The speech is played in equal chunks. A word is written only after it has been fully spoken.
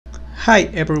Hi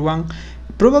everyone,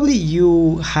 probably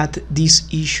you had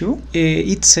this issue.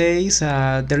 It says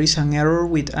there is an error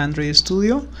with Android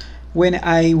Studio when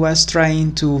I was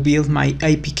trying to build my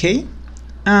APK,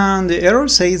 and the error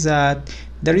says that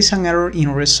there is an error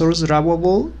in resource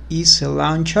drawable is a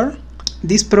launcher.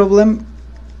 This problem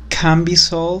can be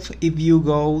solved if you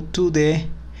go to the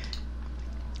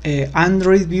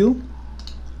Android view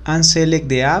and select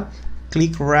the app,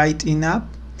 click right in app,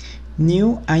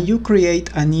 new, and you create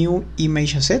a new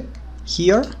image asset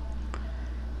here.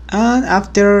 And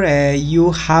after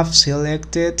you have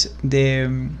selected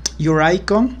your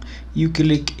icon, you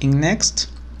click in next,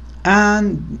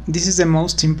 and this is the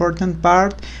most important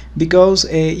part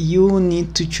because you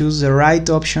need to choose the right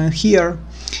option here.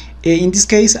 In this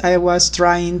case, I was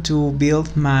trying to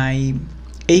build my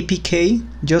APK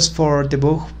just for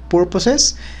debug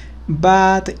purposes,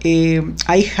 but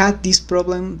I had this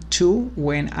problem too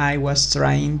when I was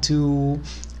trying to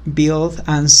build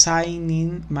and sign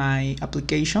in my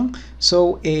application.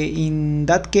 So in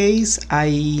that case I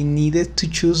needed to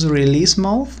choose release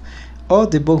mode or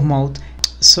debug mode.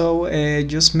 So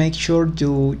just make sure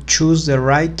to choose the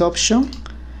right option.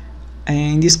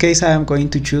 In this case I am going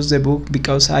to choose debug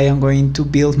because I am going to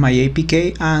build my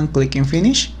APK and click in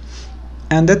finish,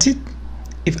 and that's it.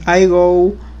 If I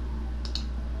go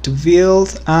to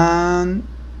build and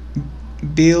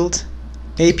build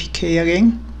APK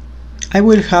again, I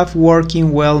will have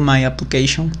working well my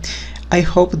application. I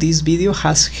hope this video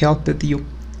has helped you.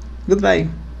 Goodbye.